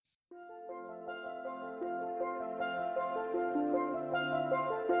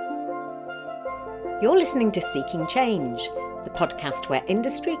You're listening to Seeking Change, the podcast where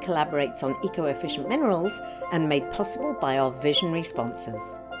industry collaborates on eco-efficient minerals and made possible by our visionary sponsors.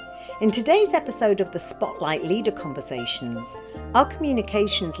 In today's episode of the Spotlight Leader Conversations, our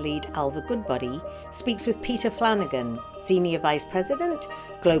communications lead Alva Goodbody speaks with Peter Flanagan, Senior Vice President,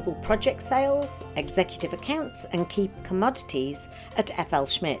 Global Project Sales, Executive Accounts and Key Commodities at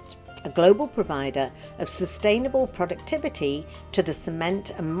FLSmidth, a global provider of sustainable productivity to the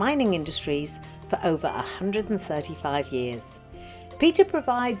cement and mining industries for over 135 years. Peter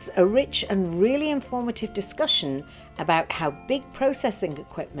provides a rich and really informative discussion about how big processing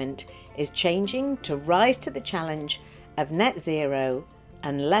equipment is changing to rise to the challenge of net zero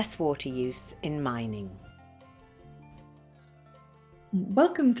and less water use in mining.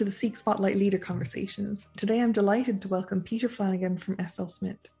 Welcome to the CEEC Spotlight Leader Conversations. Today I'm delighted to welcome Peter Flanagan from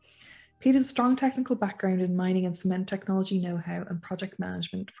FLSmidth. Peter's strong technical background in mining and cement technology know-how and project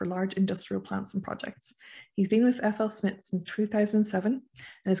management for large industrial plants and projects. He's been with FLSmidth since 2007, and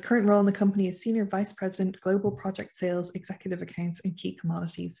his current role in the company is Senior Vice President, Global Project Sales, Executive Accounts and Key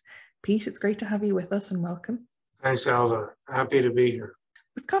Commodities. Pete, it's great to have you with us and welcome. Thanks, Alva. Happy to be here.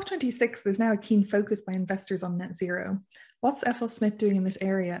 With COP26, there's now a keen focus by investors on net zero. What's FLSmidth doing in this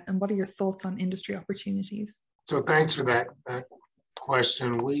area, and what are your thoughts on industry opportunities? So thanks for that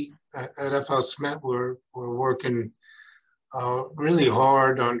question. We at FLSmidth, we're working really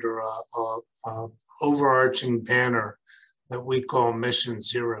hard under a overarching banner that we call Mission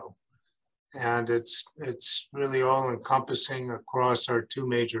Zero. And it's really all encompassing across our two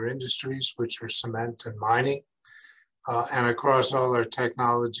major industries, which are cement and mining, and across all our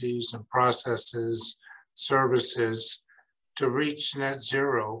technologies and processes, services to reach net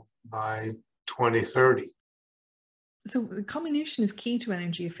zero by 2030. So the comminution is key to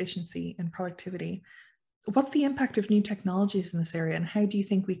energy efficiency and productivity. What's the impact of new technologies in this area, and how do you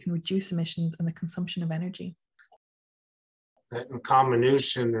think we can reduce emissions and the consumption of energy? In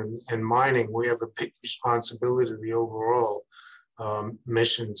comminution and mining, we have a big responsibility to the overall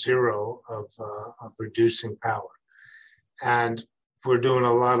mission zero of reducing power. And we're doing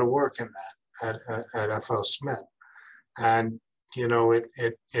a lot of work in that at FLSmidth. And, you know,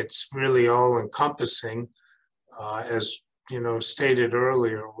 it's really all encompassing. As you know, stated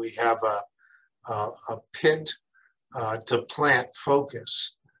earlier, we have a pit to plant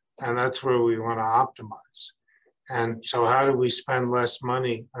focus, and that's where we want to optimize. And so, how do we spend less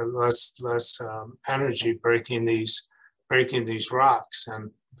money and less energy breaking these rocks?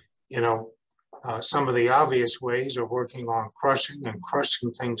 And you know, some of the obvious ways are working on crushing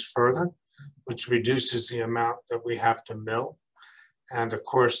things further, which reduces the amount that we have to mill. And of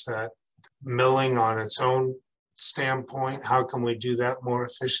course, that milling on its own standpoint, how can we do that more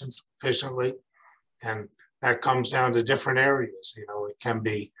efficiently? And that comes down to different areas. You know, it can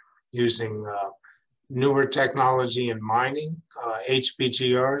be using newer technology in mining,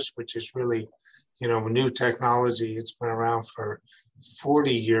 HPGRs, which is really, you know, new technology. It's been around for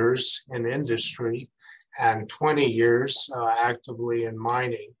 40 years in industry and 20 years actively in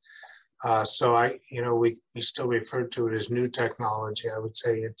mining. So we still refer to it as new technology. I would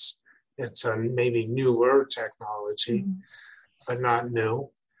say it's a maybe newer technology, but not new.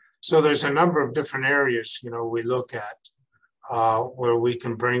 So there's a number of different areas, you know, we look at where we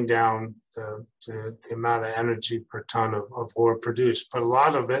can bring down the amount of energy per ton of ore produced. But a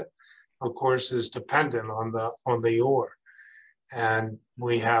lot of it, of course, is dependent on the ore. And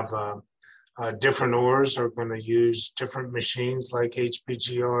we have different ores are going to use different machines like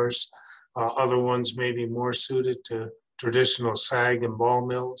HPGRs. Other ones may be more suited to traditional SAG and ball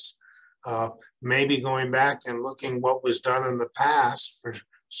mills. Maybe going back and looking what was done in the past for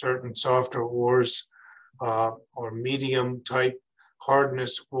certain softer ores or medium type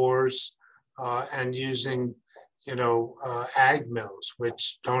hardness ores and using, you know, ag mills,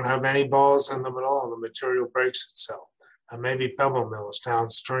 which don't have any balls in them at all. The material breaks itself. And maybe pebble mills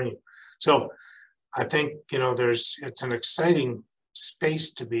downstream. So I think, you know, it's an exciting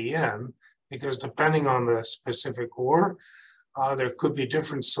space to be in, because depending on the specific ore, there could be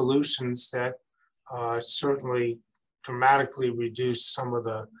different solutions that certainly dramatically reduce some of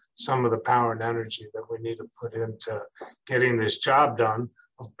the power and energy that we need to put into getting this job done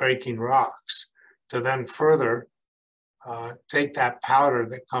of breaking rocks, to then further take that powder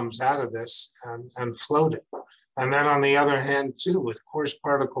that comes out of this and float it. And then on the other hand, too, with coarse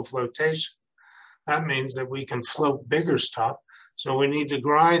particle flotation, that means that we can float bigger stuff. So we need to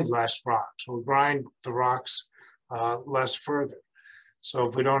grind less rocks. We'll grind the rocks less further. So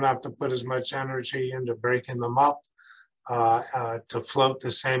if we don't have to put as much energy into breaking them up, to float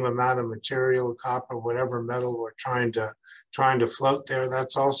the same amount of material, copper, whatever metal we're trying to float there.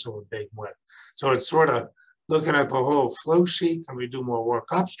 That's also a big win. So it's sort of looking at the whole flow sheet. Can we do more work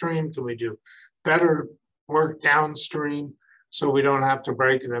upstream? Can we do better work downstream so we don't have to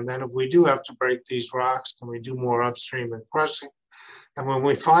break it? And then if we do have to break these rocks, can we do more upstream and crushing? And when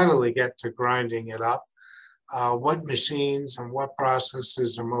we finally get to grinding it up, what machines and what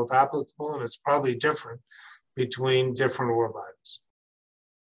processes are most applicable? And it's probably different between different ore bodies.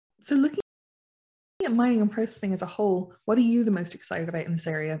 So looking at mining and processing as a whole, what are you the most excited about in this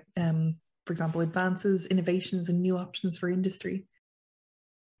area? For example, advances, innovations, and new options for industry?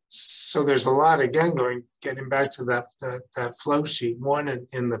 So there's a lot, again, getting back to that flow sheet, one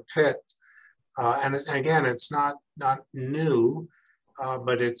in the pit. And again, it's not new,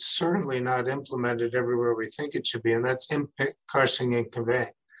 but it's certainly not implemented everywhere we think it should be. And that's in-pit crushing and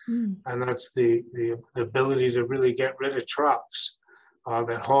conveying. And that's the ability to really get rid of trucks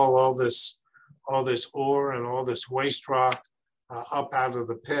that haul all this ore and all this waste rock up out of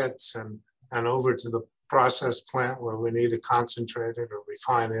the pits and over to the process plant where we need to concentrate it or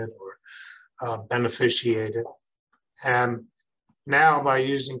refine it or beneficiate it. And now by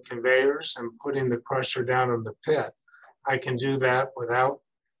using conveyors and putting the crusher down in the pit, I can do that without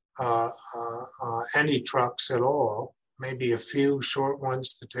any trucks at all. Maybe a few short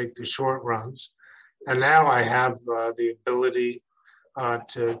ones to take the short runs. And now I have the ability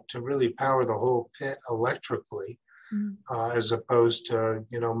to really power the whole pit electrically, as opposed to,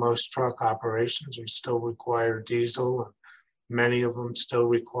 most truck operations are still require diesel, and many of them still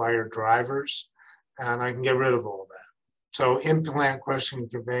require drivers, and I can get rid of all that. So in-plant crushing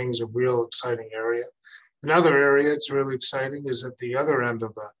and conveying is a real exciting area. Another area that's really exciting is at the other end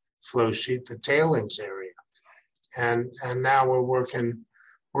of the flow sheet, the tailings area. And now we're working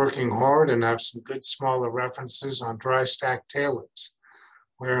hard and have some good smaller references on dry stack tailings,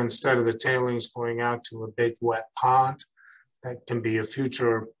 where instead of the tailings going out to a big wet pond that can be a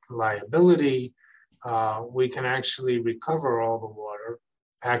future liability, we can actually recover all the water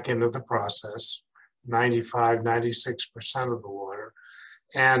back into the process, 95, 96% of the water,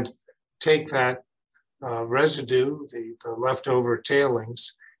 and take that residue, the leftover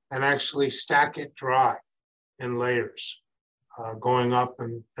tailings, and actually stack it dry in layers, going up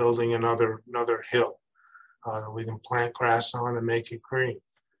and building another hill that we can plant grass on and make it green.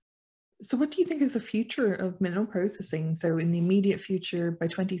 So what do you think is the future of mineral processing? So in the immediate future, by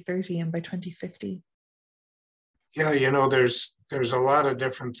 2030 and by 2050? Yeah, there's a lot of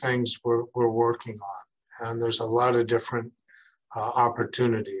different things we're working on, and there's a lot of different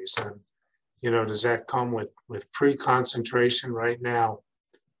opportunities. And, does that come with pre-concentration? Right now,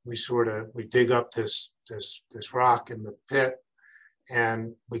 we dig up this rock in the pit,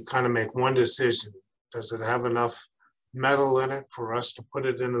 and we kind of make one decision. Does it have enough metal in it for us to put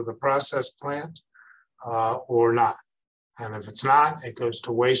it into the process plant or not? And if it's not, it goes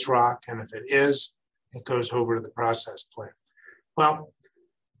to waste rock. And if it is, it goes over to the process plant. Well,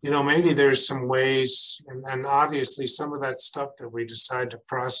 maybe there's some ways, and obviously some of that stuff that we decide to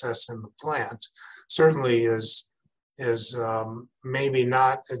process in the plant certainly is maybe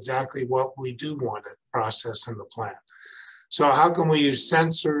not exactly what we do want to process in the plant. So how can we use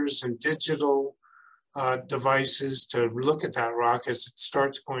sensors and digital devices to look at that rock as it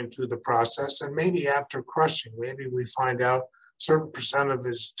starts going through the process? And maybe after crushing, maybe we find out a certain percent of it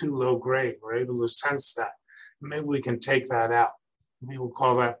is too low grade. We're able to sense that. Maybe we can take that out. We will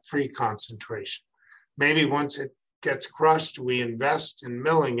call that pre-concentration. Maybe once it gets crushed, we invest in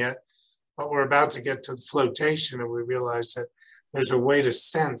milling it, but we're about to get to the flotation and we realize that there's a way to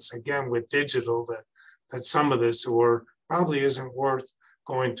sense, again, with digital, that some of this ore probably isn't worth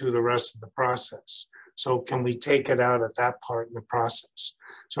going through the rest of the process. So can we take it out at that part in the process?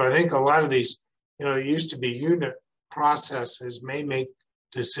 So I think a lot of these, it used to be unit processes may make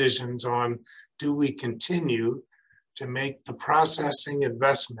decisions on, do we continue to make the processing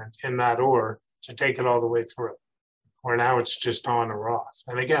investment in that ore to take it all the way through? Or now it's just on or off.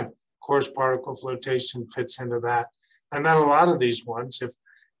 And again, coarse particle flotation fits into that. And then a lot of these ones,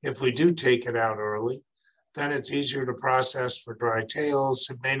 if we do take it out early, then it's easier to process for dry tails.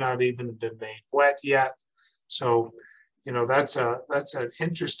 It may not even have been made wet yet. So, that's an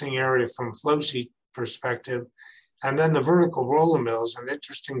interesting area from a flow sheet perspective. And then the vertical roller mill is an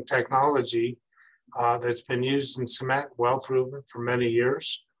interesting technology that's been used in cement, well proven for many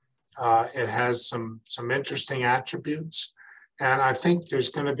years. It has some interesting attributes. And I think there's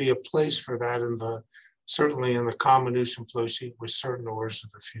going to be a place for that certainly in the comminution flow sheet with certain ores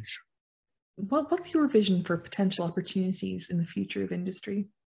of the future. What's your vision for potential opportunities in the future of industry?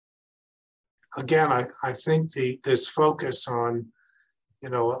 again, I think this focus on, a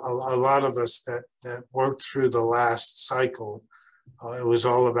lot of us that worked through the last cycle, it was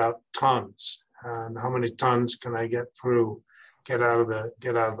all about tons and how many tons can I get out of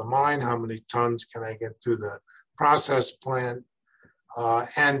the mine, how many tons can I get through the process plant,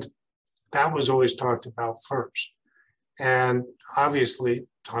 and that was always talked about first. And obviously,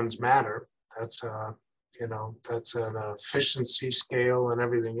 tons matter. That's that's an efficiency scale and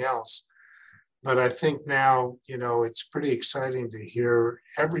everything else. But I think now, it's pretty exciting to hear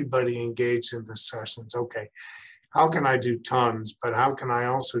everybody engage in discussions. Okay, how can I do tons, but how can I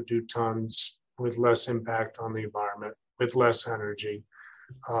also do tons with less impact on the environment, with less energy,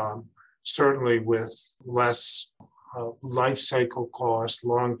 certainly with less life cycle costs,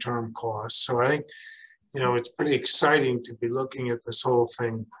 long-term costs. So I think, it's pretty exciting to be looking at this whole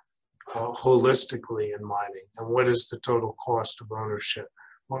thing holistically in mining. And what is the total cost of ownership?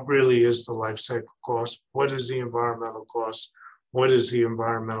 What really is the life cycle cost? What is the environmental cost? What is the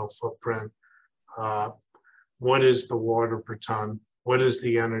environmental footprint? What is the water per ton? What is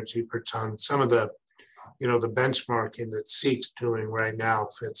the energy per ton? Some of the, the benchmarking that CEEC's doing right now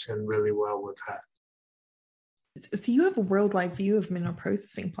fits in really well with that. So you have a worldwide view of mineral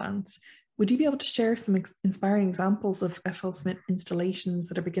processing plants. Would you be able to share some inspiring examples of FLSmidth installations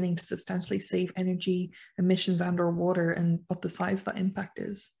that are beginning to substantially save energy, emissions, and/or water, and what the size of that impact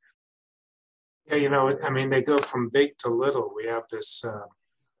is? Yeah, they go from big to little. We have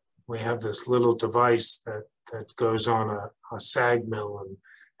this little device that goes on a SAG mill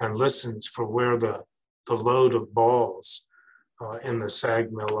and listens for where the load of balls in the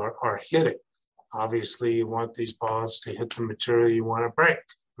SAG mill are hitting. Obviously, you want these balls to hit the material you want to break,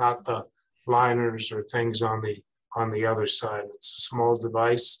 not the liners or things on the other side. It's a small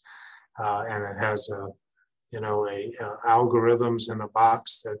device, and it has algorithms in a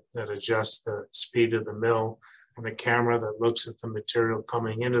box that adjust the speed of the mill, and a camera that looks at the material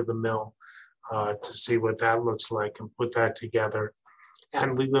coming into the mill to see what that looks like and put that together.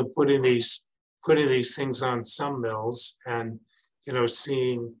 And we've been putting these things on some mills and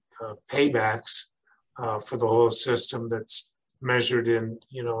seeing paybacks for the whole system that's measured in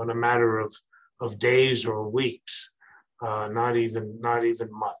a matter of days or weeks, not even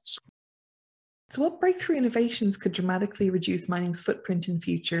months. So what breakthrough innovations could dramatically reduce mining's footprint in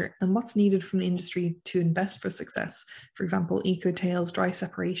future, and what's needed from the industry to invest for success? For example, eco-tails, dry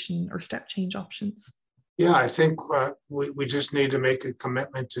separation, or step change options? Yeah, I think we just need to make a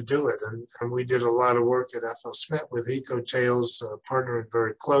commitment to do it. And we did a lot of work at FLSmidth with eco-tails, partnering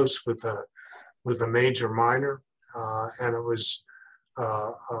very close with a major miner. And it was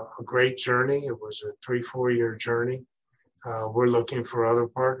a great journey. It was a 3-4 year journey. We're looking for other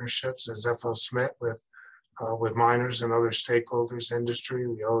partnerships as FLSmidth with miners and other stakeholders, industry.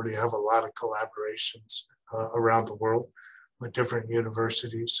 We already have a lot of collaborations around the world with different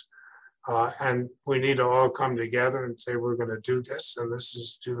universities. And we need to all come together and say, we're going to do this, and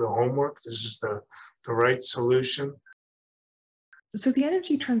do the homework. This is the right solution. So the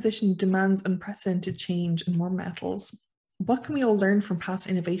energy transition demands unprecedented change and more metals. What can we all learn from past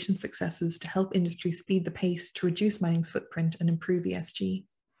innovation successes to help industry speed the pace to reduce mining's footprint and improve ESG?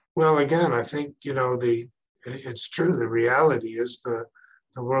 Well, again, I think, it's true. The reality is the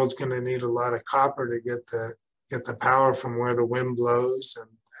world's going to need a lot of copper to get the power from where the wind blows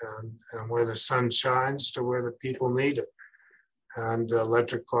and where the sun shines to where the people need it. And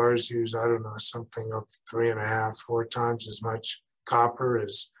electric cars use, something of 3.5-4 times as much copper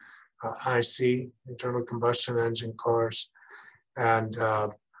as IC, internal combustion engine cars. And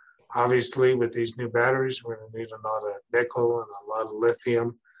obviously with these new batteries, we're going to need a lot of nickel and a lot of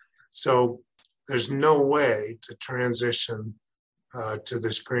lithium. So there's no way to transition to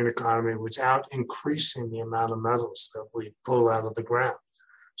this green economy without increasing the amount of metals that we pull out of the ground.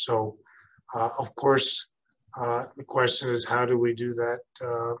 So of course, the question is, how do we do that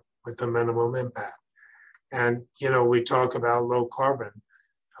with the minimum impact? And, we talk about low carbon,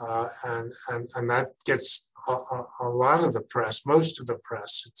 and that gets a lot of the press, most of the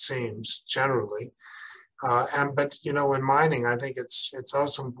press, it seems, generally. But in mining, I think it's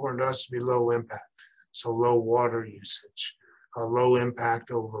also important to us to be low impact. So low water usage, low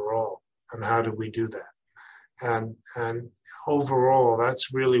impact overall. And how do we do that? And overall,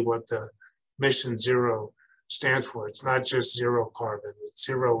 that's really what the Mission Zero stands for. It's not just zero carbon, it's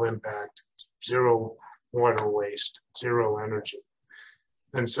zero impact, zero water waste, zero energy.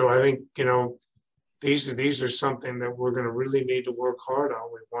 And so I think, these are something that we're going to really need to work hard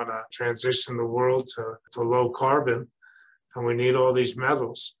on. We want to transition the world to low carbon, and we need all these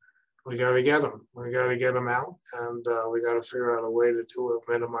metals. we got to get them. We got to get them out, and we got to figure out a way to do it,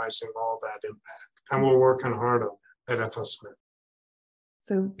 minimizing all that impact. And we're working hard on it at FLSmidth.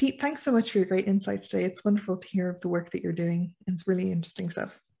 So, Pete, thanks so much for your great insights today. It's wonderful to hear of the work that you're doing. It's really interesting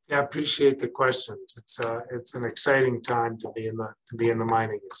stuff. Yeah, I appreciate the questions. It's an exciting time to be in the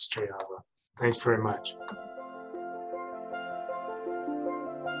mining industry, Alva. Thanks very much.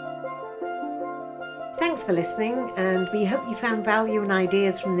 Thanks for listening, and we hope you found value and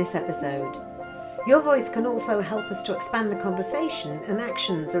ideas from this episode. Your voice can also help us to expand the conversation and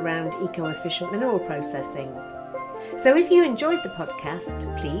actions around eco-efficient mineral processing. So if you enjoyed the podcast,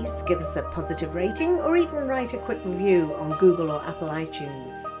 please give us a positive rating or even write a quick review on Google or Apple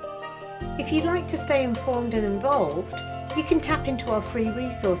iTunes. If you'd like to stay informed and involved, you can tap into our free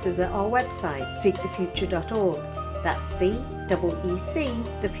resources at our website, seekthefuture.org. That's CEEC,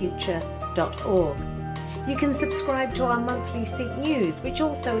 thefuture.org. You can subscribe to our monthly CEEC news, which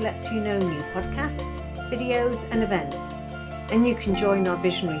also lets you know new podcasts, videos and events. And you can join our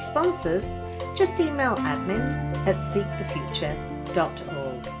visionary sponsors. Just email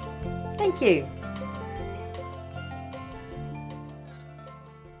admin@seekthefuture.org. Thank you.